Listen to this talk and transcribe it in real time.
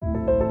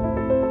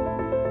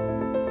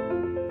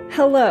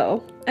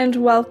Hello, and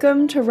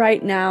welcome to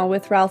Right Now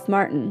with Ralph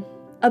Martin,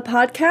 a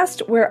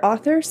podcast where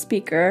author,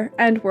 speaker,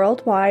 and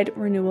worldwide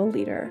renewal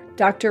leader,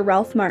 Dr.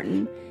 Ralph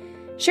Martin,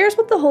 shares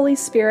what the Holy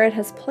Spirit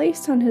has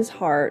placed on his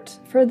heart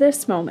for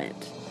this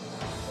moment.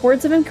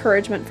 Words of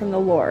encouragement from the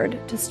Lord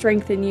to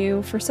strengthen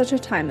you for such a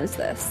time as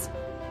this.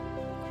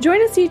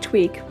 Join us each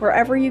week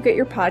wherever you get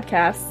your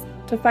podcasts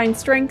to find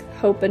strength,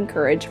 hope, and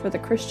courage for the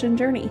Christian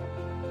journey.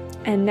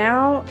 And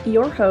now,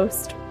 your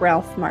host,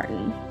 Ralph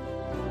Martin.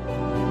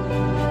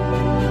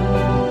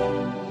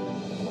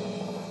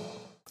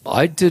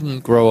 I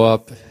didn't grow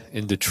up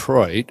in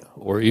Detroit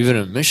or even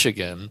in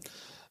Michigan,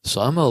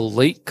 so I'm a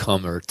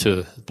latecomer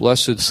to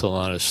Blessed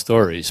Solanus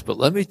stories. But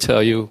let me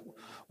tell you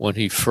when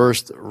he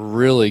first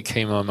really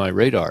came on my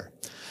radar.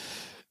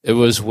 It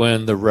was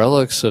when the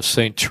relics of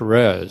St.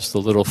 Therese,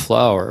 the Little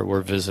Flower,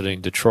 were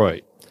visiting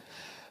Detroit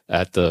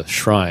at the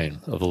shrine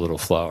of the Little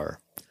Flower.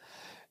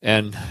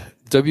 And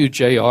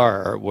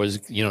WJR was,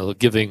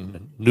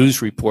 giving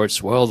news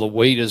reports, well, the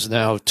wait is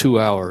now 2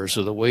 hours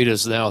or the wait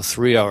is now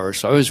 3 hours.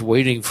 So I was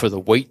waiting for the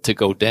wait to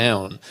go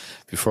down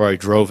before I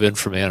drove in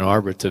from Ann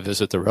Arbor to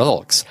visit the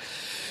relics.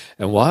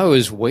 And while I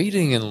was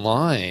waiting in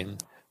line,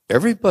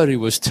 everybody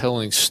was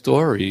telling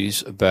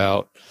stories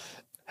about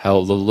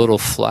how the Little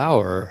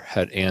Flower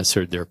had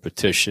answered their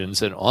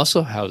petitions and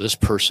also how this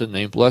person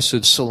named Blessed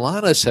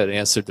Solanus had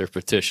answered their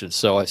petitions.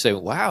 So I say,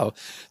 wow,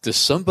 there's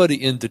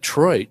somebody in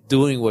Detroit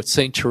doing what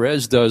St.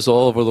 Therese does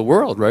all over the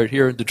world right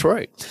here in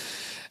Detroit.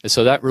 And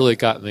so that really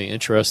got me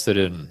interested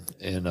in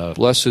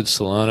Blessed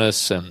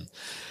Solanus and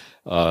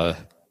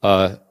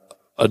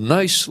a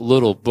nice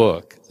little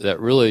book that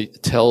really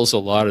tells a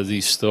lot of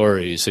these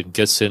stories and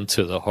gets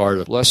into the heart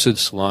of Blessed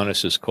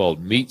Solanus is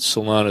called Meet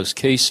Solanus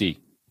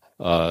Casey.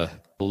 A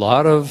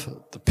lot of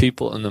the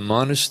people in the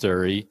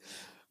monastery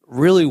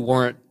really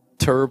weren't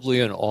terribly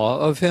in awe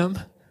of him.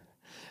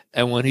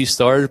 And when he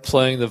started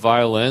playing the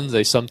violin,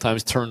 they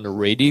sometimes turned the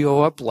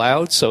radio up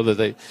loud so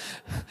that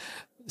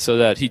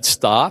he'd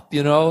stop,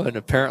 and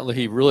apparently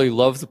he really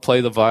loved to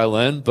play the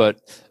violin, but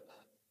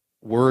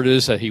word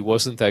is that he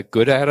wasn't that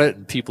good at it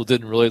and people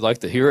didn't really like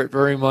to hear it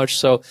very much.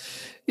 So,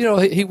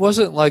 he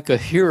wasn't like a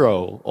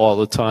hero all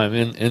the time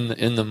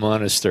in the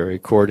monastery,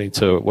 according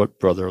to what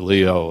Brother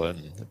Leo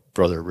and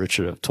Brother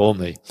Richard have told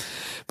me.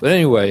 But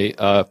anyway,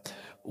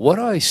 what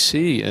I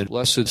see in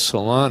Blessed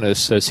Solanus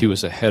says he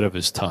was ahead of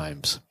his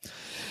times.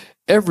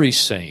 Every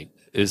saint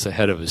is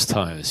ahead of his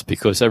times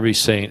because every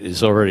saint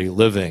is already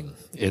living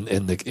in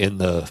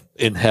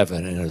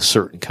heaven in a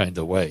certain kind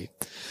of way.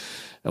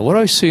 And what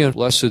I see in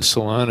Blessed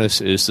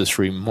Solanus is this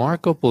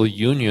remarkable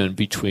union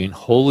between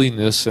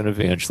holiness and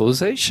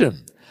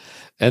evangelization.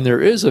 And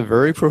there is a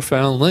very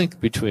profound link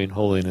between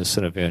holiness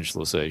and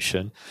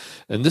evangelization.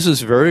 And this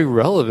is very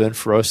relevant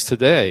for us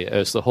today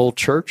as the whole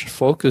church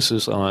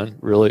focuses on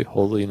really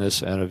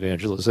holiness and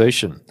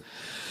evangelization.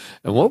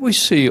 And what we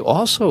see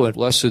also in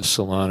Blessed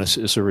Solanus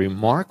is a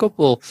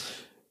remarkable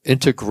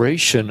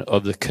integration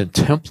of the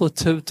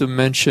contemplative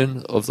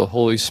dimension of the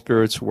Holy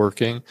Spirit's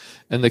working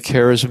and the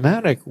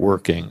charismatic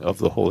working of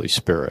the Holy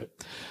Spirit.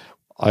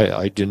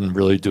 I didn't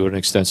really do an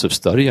extensive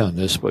study on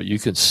this, but you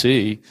can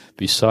see,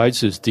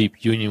 besides his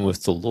deep union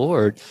with the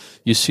Lord,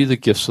 you see the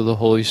gifts of the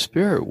Holy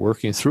Spirit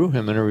working through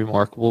him in a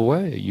remarkable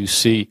way. You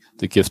see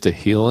the gift of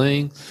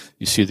healing.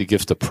 You see the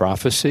gift of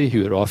prophecy. He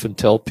would often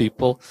tell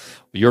people,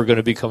 you're going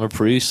to become a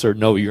priest, or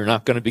no, you're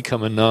not going to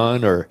become a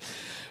nun. Or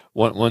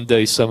one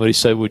day somebody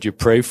said, would you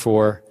pray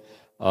for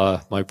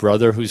my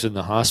brother who's in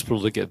the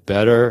hospital to get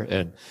better?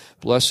 And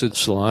Blessed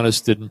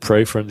Solanus didn't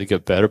pray for him to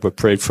get better, but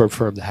prayed for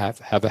him to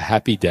have a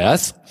happy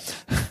death,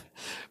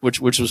 which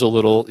was a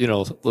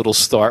little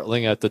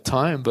startling at the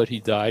time, but he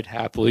died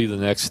happily the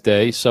next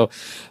day. So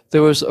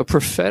there was a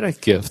prophetic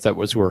gift that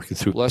was working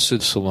through Blessed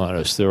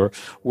Solanus. There were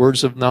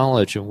words of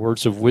knowledge and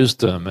words of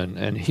wisdom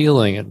and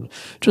healing and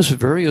just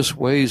various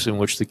ways in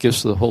which the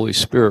gifts of the Holy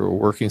Spirit were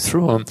working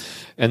through him.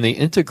 And the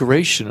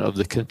integration of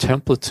the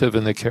contemplative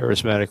and the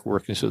charismatic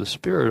workings of the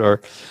Spirit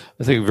are,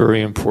 I think,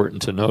 very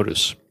important to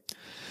notice.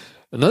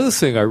 Another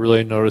thing I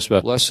really noticed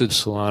about Blessed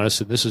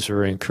Solanus, and this is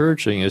very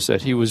encouraging, is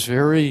that he was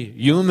very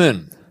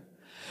human.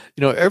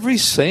 Every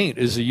saint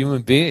is a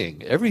human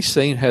being. Every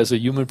saint has a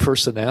human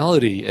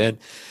personality. And,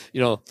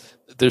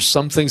 there's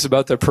some things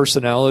about their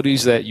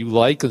personalities that you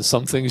like and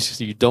some things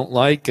you don't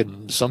like.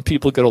 And some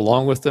people get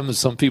along with them and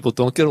some people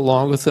don't get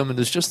along with them. And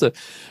there's just a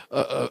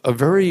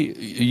very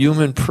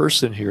human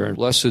person here in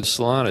Blessed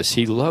Solanus.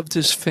 He loved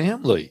his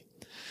family.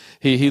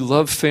 He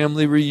loved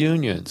family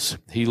reunions.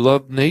 He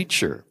loved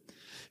nature.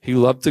 He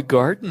loved the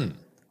garden.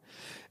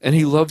 And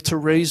he loved to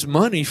raise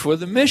money for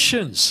the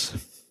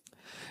missions.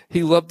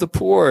 He loved the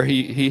poor.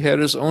 He had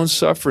his own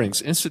sufferings.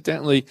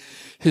 Incidentally,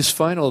 his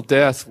final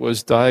death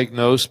was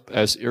diagnosed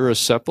as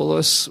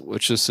erysipelas,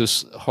 which is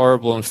this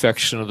horrible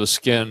infection of the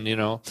skin,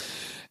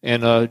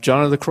 And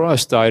John of the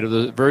Cross died of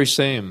the very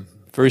same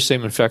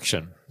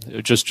infection.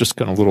 Just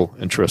kind of a little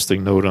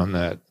interesting note on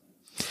that.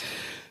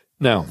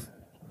 Now,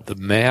 the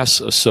Mass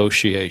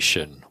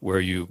Association, where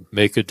you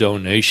make a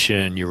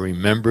donation, you're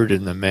remembered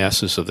in the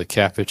Masses of the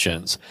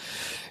Capuchins.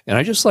 And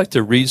I just like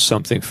to read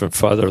something from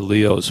Brother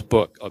Leo's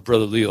book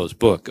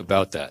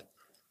about that.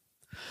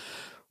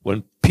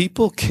 When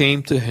people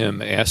came to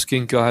him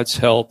asking God's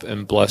help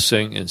and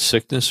blessing in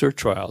sickness or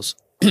trials,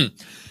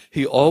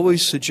 he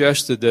always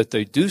suggested that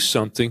they do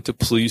something to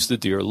please the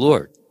dear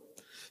Lord.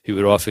 He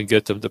would often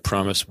get them to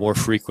promise more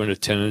frequent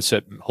attendance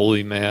at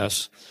Holy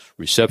Mass,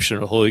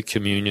 reception of Holy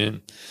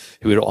Communion.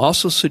 He would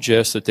also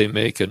suggest that they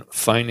make a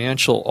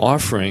financial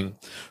offering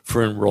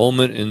for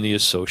enrollment in the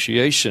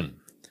association.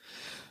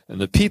 And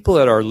the people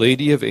at Our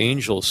Lady of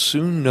Angels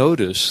soon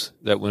noticed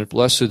that when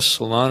Blessed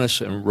Solanus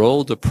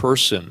enrolled a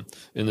person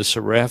in the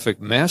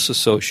Seraphic Mass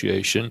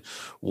Association,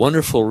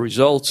 wonderful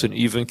results and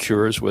even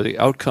cures were the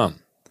outcome.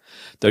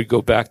 They'd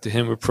go back to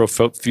him with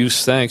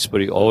profuse thanks,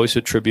 but he always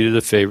attributed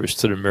the favors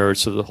to the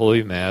merits of the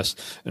Holy Mass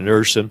and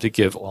urged them to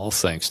give all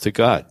thanks to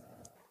God.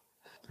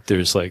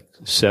 There's like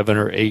 7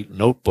 or 8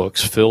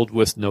 notebooks filled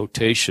with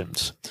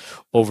notations.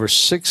 Over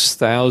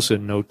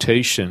 6,000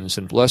 notations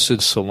in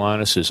Blessed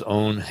Solanus'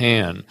 own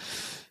hand,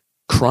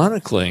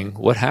 chronicling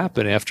what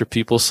happened after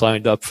people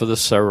signed up for the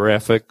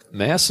Seraphic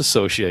Mass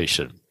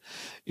Association.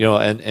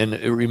 And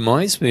it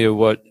reminds me of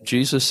what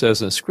Jesus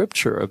says in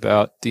Scripture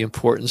about the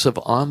importance of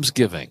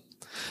almsgiving,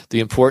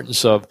 the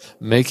importance of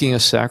making a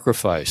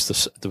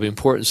sacrifice, the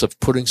importance of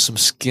putting some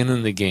skin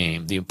in the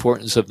game, the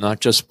importance of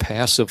not just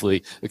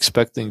passively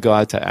expecting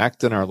God to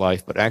act in our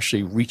life, but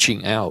actually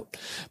reaching out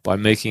by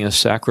making a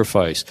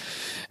sacrifice.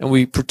 And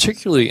we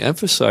particularly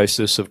emphasize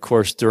this, of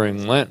course,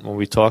 during Lent when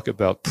we talk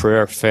about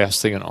prayer,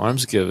 fasting, and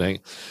almsgiving.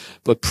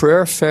 But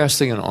prayer,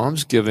 fasting, and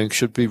almsgiving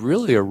should be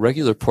really a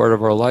regular part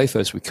of our life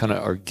as we kind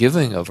of are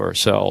giving of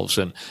ourselves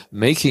and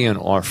making an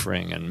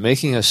offering and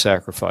making a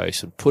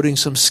sacrifice and putting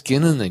some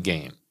skin in the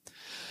game.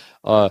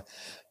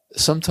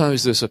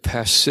 Sometimes there's a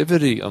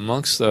passivity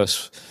amongst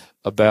us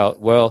about,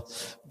 well,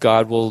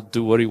 God will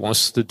do what he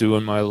wants to do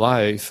in my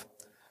life.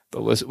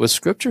 But what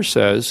Scripture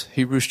says,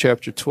 Hebrews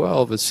chapter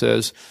 12, it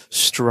says,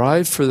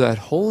 strive for that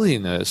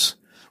holiness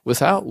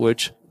without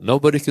which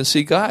nobody can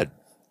see God.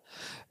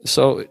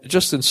 So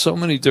just in so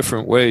many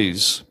different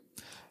ways,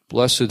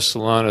 Blessed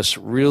Solanus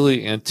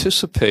really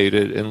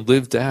anticipated and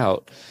lived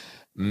out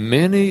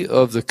many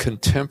of the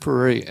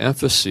contemporary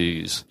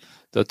emphases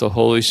that the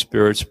Holy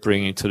Spirit's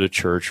bringing to the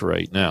church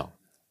right now.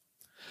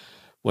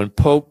 When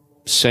Pope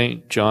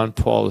St. John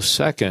Paul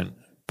II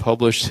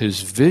published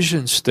his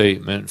vision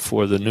statement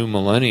for the new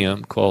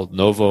millennium called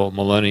Novo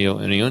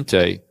Millennio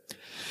Uniunte,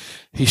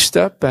 he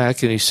stepped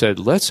back and he said,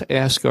 let's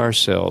ask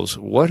ourselves,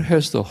 what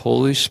has the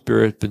Holy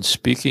Spirit been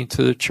speaking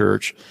to the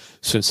church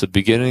since the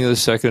beginning of the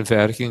Second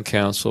Vatican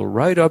Council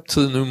right up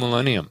to the new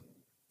millennium?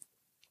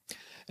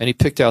 And he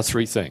picked out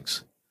 3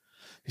 things.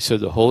 He said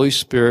the Holy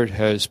Spirit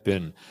has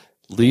been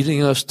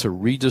leading us to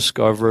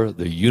rediscover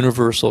the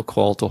universal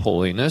call to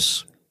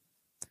holiness.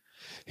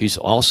 He's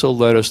also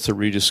led us to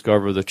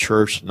rediscover the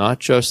church not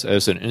just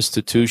as an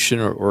institution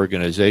or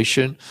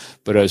organization,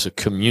 but as a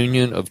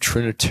communion of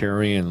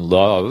Trinitarian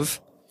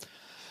love.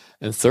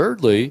 And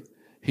thirdly,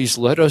 he's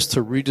led us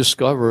to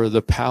rediscover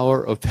the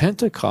power of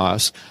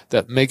Pentecost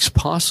that makes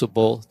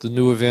possible the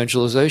new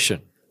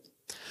evangelization.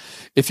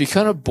 If you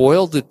kind of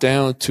boiled it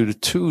down to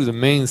the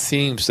main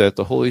themes that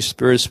the Holy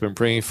Spirit's been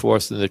bringing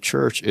forth in the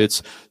church,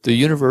 it's the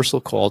universal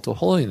call to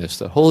holiness.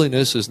 That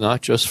holiness is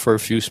not just for a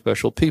few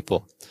special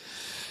people.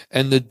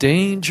 And the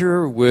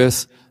danger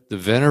with the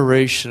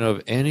veneration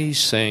of any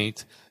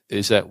saint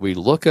is that we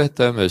look at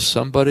them as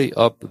somebody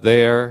up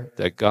there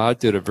that God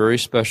did a very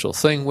special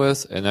thing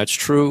with, and that's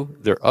true.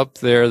 They're up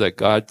there that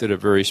God did a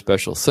very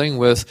special thing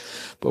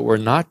with, but we're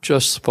not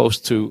just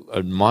supposed to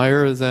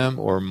admire them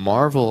or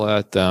marvel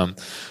at them.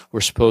 We're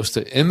supposed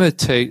to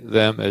imitate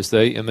them as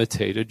they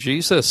imitated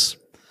Jesus.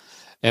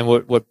 And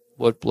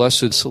what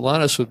Blessed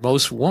Solanus would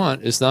most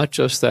want is not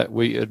just that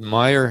we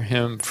admire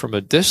him from a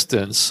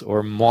distance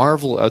or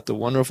marvel at the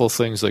wonderful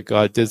things that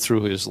God did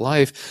through his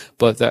life,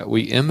 but that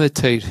we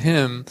imitate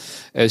him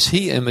as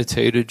he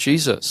imitated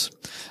Jesus.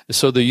 And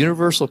so the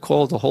universal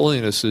call to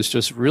holiness is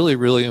just really,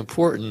 really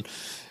important.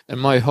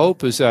 And my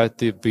hope is that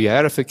the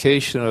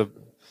beatification of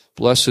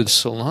Blessed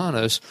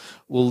Solanus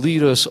will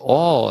lead us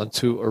all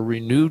into a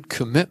renewed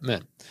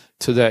commitment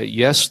to that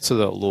yes to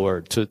the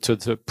Lord,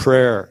 to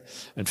prayer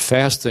and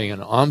fasting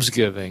and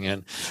almsgiving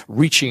and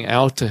reaching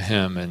out to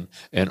him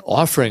and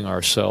offering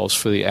ourselves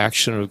for the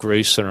action of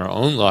grace in our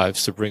own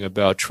lives to bring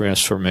about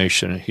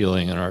transformation and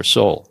healing in our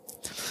soul.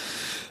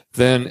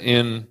 Then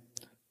in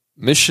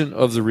Mission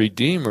of the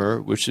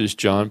Redeemer, which is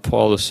John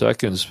Paul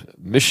II's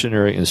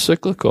missionary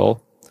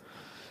encyclical,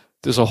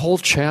 there's a whole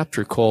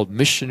chapter called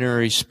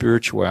Missionary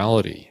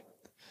Spirituality.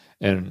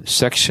 And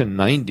section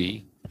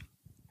 90,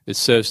 it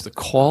says the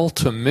call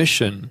to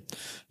mission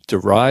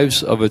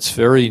derives of its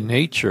very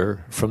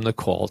nature from the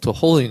call to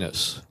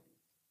holiness.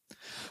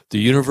 The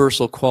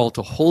universal call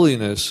to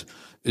holiness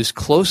is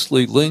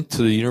closely linked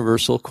to the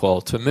universal call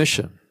to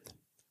mission.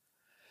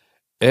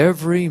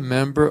 Every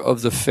member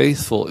of the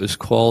faithful is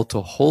called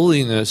to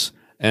holiness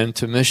and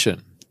to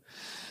mission.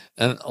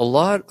 And a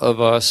lot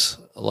of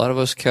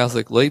us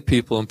Catholic lay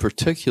people in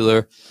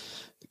particular,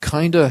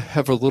 kind of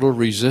have a little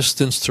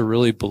resistance to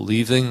really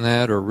believing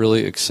that or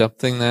really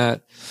accepting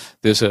that.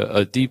 There's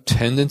a deep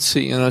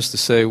tendency in us to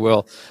say,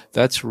 well,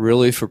 that's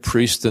really for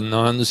priests and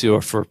nuns,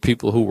 or for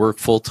people who work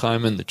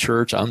full-time in the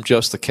church. I'm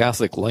just a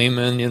Catholic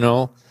layman,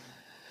 Well,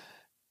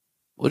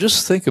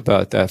 just think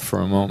about that for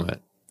a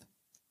moment.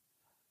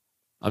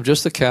 I'm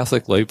just a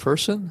Catholic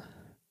layperson?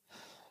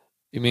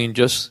 You mean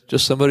just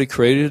somebody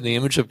created in the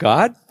image of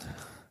God?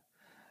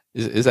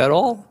 Is that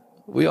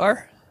all we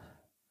are?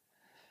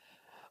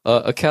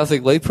 A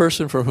Catholic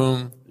layperson for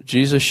whom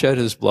Jesus shed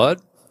his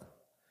blood?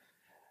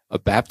 A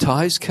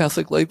baptized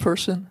Catholic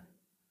layperson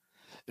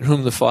in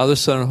whom the Father,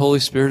 Son, and Holy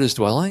Spirit is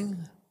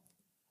dwelling?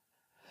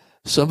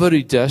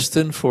 Somebody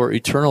destined for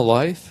eternal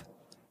life?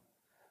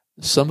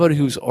 Somebody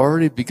who's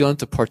already begun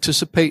to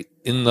participate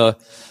in the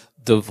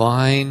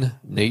divine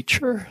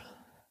nature?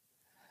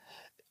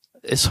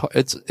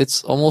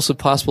 It's almost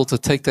impossible to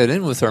take that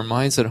in with our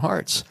minds and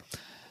hearts.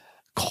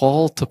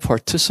 Called to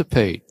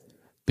participate,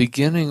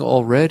 beginning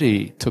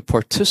already to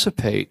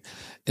participate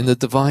in the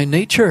divine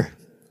nature.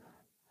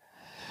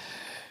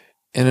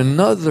 And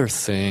another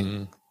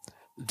thing,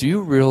 do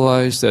you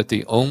realize that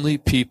the only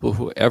people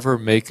who ever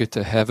make it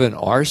to heaven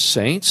are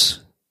saints?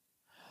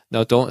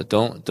 Now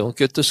don't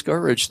get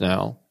discouraged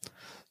now.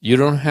 You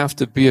don't have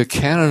to be a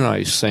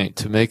canonized saint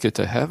to make it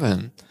to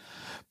heaven,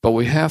 but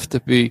we have to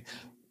be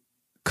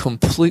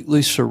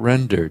completely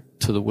surrendered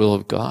to the will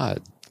of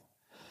God,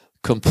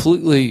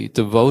 completely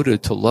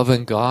devoted to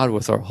loving God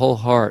with our whole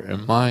heart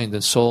and mind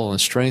and soul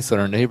and strength,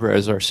 and our neighbor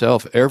as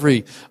ourselves.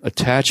 Every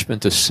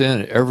attachment to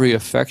sin, every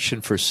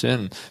affection for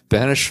sin,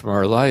 banished from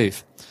our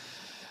life.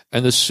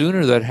 And the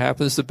sooner that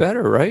happens, the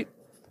better, right?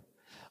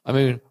 I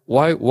mean,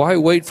 why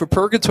wait for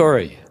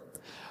purgatory?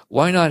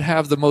 Why not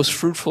have the most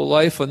fruitful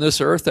life on this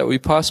earth that we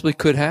possibly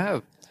could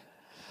have?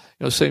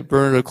 St.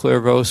 Bernard of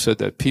Clairvaux said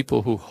that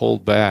people who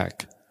hold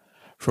back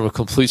from a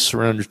complete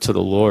surrender to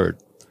the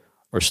Lord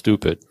are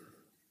stupid.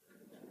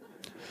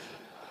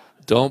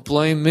 Don't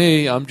blame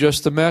me, I'm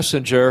just a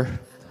messenger.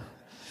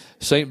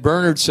 St.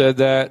 Bernard said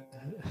that.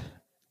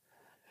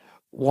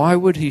 Why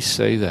would he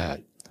say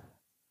that?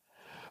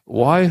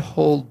 Why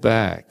hold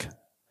back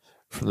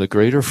from the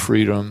greater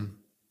freedom,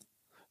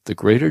 the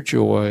greater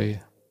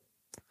joy,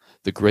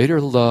 the greater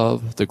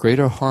love, the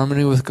greater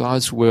harmony with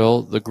God's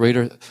will, the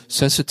greater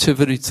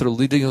sensitivity to the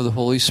leading of the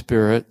Holy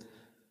Spirit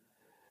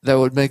that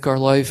would make our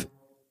life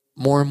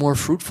more and more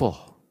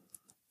fruitful?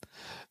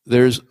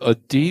 There's a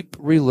deep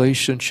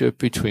relationship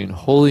between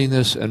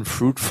holiness and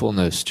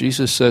fruitfulness.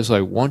 Jesus says, I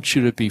want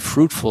you to be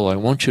fruitful. I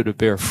want you to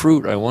bear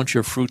fruit. I want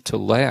your fruit to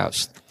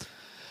last.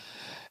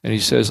 And he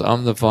says,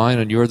 I'm the vine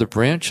and you're the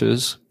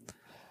branches.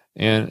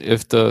 And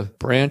if the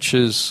branch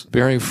is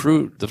bearing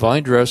fruit, the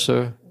vine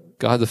dresser,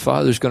 God the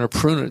Father, is going to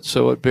prune it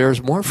so it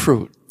bears more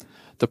fruit.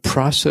 The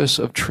process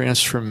of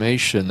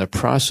transformation, the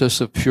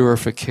process of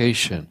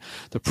purification,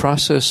 the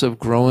process of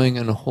growing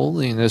in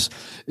holiness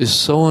is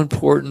so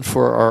important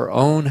for our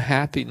own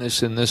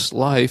happiness in this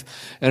life,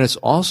 and it's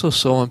also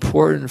so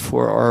important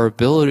for our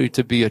ability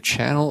to be a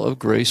channel of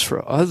grace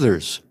for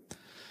others.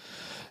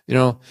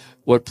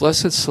 What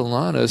Blessed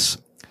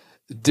Solanus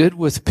did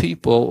with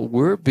people,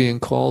 we're being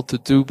called to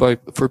do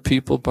for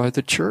people by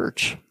the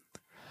church.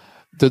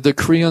 The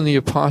decree on the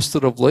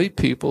apostolate of lay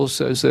people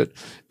says that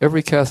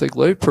every Catholic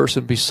lay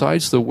person,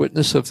 besides the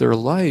witness of their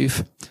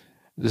life,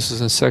 this is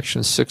in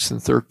sections 6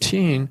 and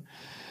 13,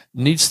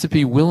 needs to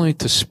be willing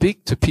to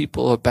speak to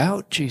people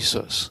about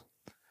Jesus,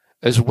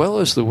 as well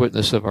as the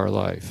witness of our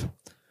life,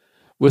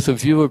 with a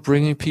view of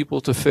bringing people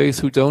to faith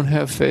who don't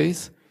have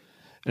faith,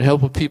 and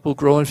helping people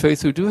grow in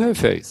faith who do have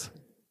faith.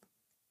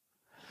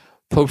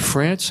 Pope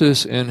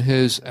Francis, in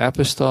his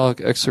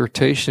apostolic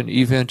exhortation,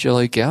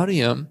 Evangelii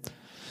Gaudium,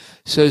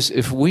 says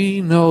if we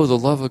know the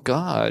love of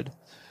God,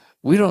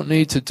 we don't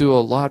need to do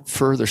a lot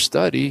further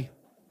study.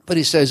 But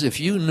he says if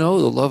you know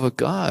the love of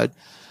God,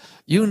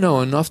 you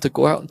know enough to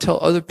go out and tell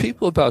other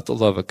people about the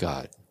love of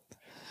God.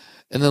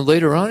 And then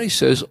later on he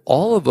says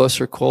all of us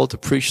are called to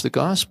preach the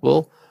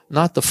gospel,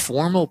 not the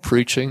formal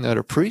preaching that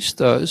a priest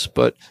does,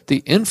 but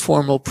the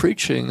informal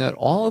preaching that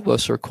all of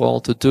us are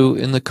called to do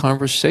in the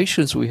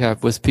conversations we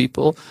have with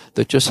people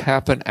that just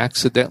happen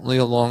accidentally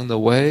along the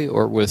way,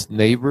 or with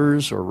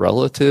neighbors or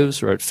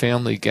relatives or at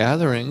family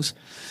gatherings.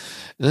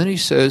 And then he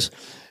says,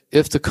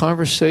 if the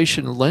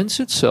conversation lends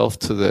itself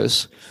to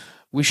this,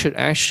 we should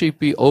actually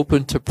be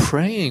open to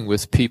praying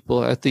with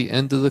people at the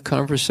end of the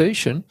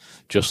conversation,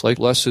 just like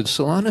Blessed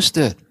Solanus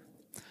did.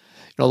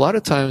 A lot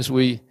of times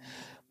we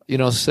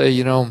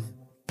say,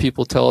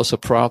 people tell us a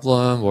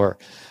problem, or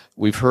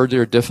we've heard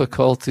their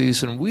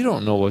difficulties and we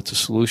don't know what the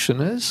solution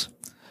is.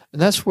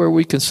 And that's where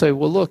we can say,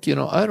 well, look,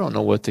 I don't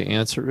know what the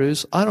answer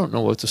is. I don't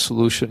know what the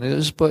solution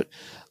is, but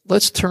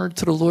let's turn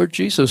to the Lord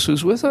Jesus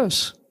who's with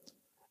us.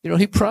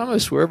 He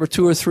promised wherever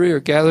 2 or 3 are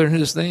gathered in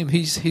his name,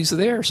 he's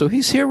there. So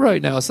he's here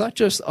right now. It's not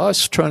just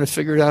us trying to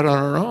figure it out on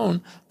our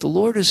own. The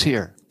Lord is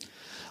here.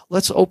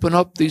 Let's open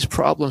up these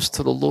problems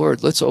to the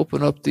Lord. Let's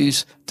open up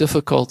these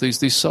difficulties,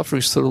 these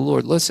sufferings to the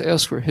Lord. Let's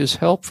ask for his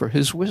help, for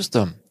his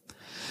wisdom.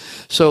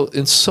 So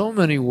in so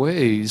many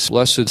ways,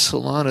 Blessed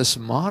Solanus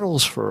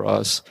models for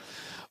us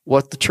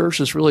what the church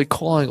is really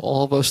calling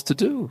all of us to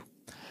do,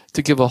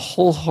 to give a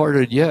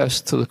wholehearted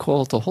yes to the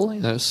call to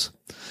holiness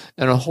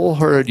and a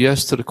wholehearted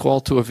yes to the call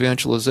to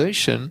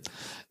evangelization,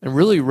 and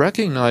really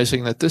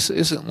recognizing that this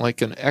isn't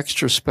like an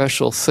extra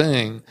special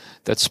thing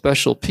that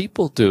special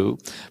people do,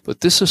 but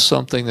this is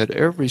something that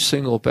every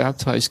single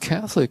baptized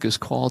Catholic is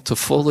called to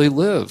fully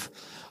live,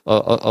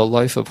 a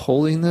life of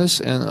holiness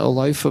and a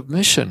life of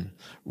mission,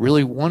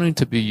 really wanting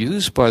to be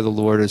used by the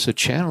Lord as a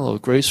channel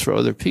of grace for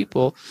other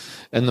people.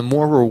 And the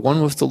more we're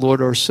one with the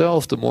Lord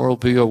ourselves, the more we'll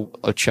be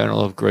a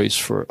channel of grace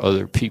for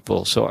other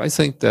people. So I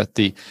think that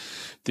the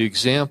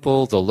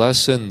example, the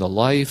lesson, the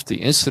life,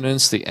 the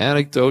incidents, the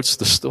anecdotes,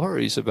 the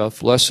stories about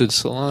Blessed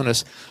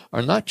Solanus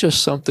are not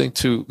just something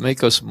to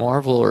make us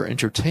marvel or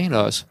entertain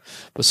us,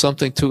 but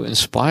something to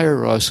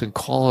inspire us and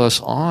call us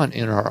on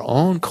in our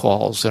own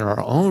calls, in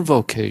our own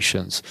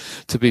vocations,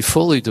 to be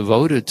fully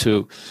devoted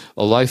to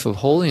a life of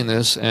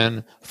holiness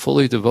and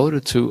fully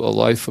devoted to a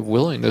life of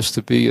willingness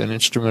to be an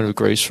instrument of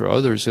grace for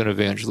others in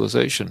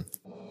evangelization.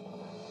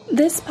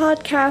 This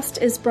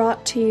podcast is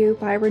brought to you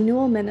by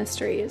Renewal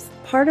Ministries,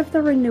 part of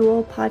the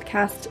Renewal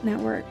Podcast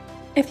Network.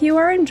 If you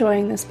are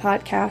enjoying this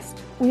podcast,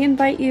 we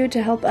invite you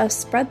to help us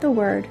spread the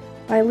word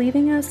by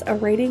leaving us a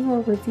rating or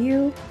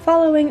review,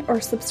 following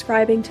or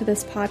subscribing to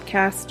this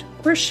podcast,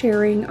 or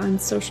sharing on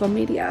social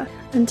media.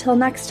 Until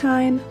next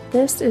time,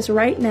 this is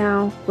Right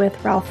Now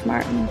with Ralph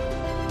Martin.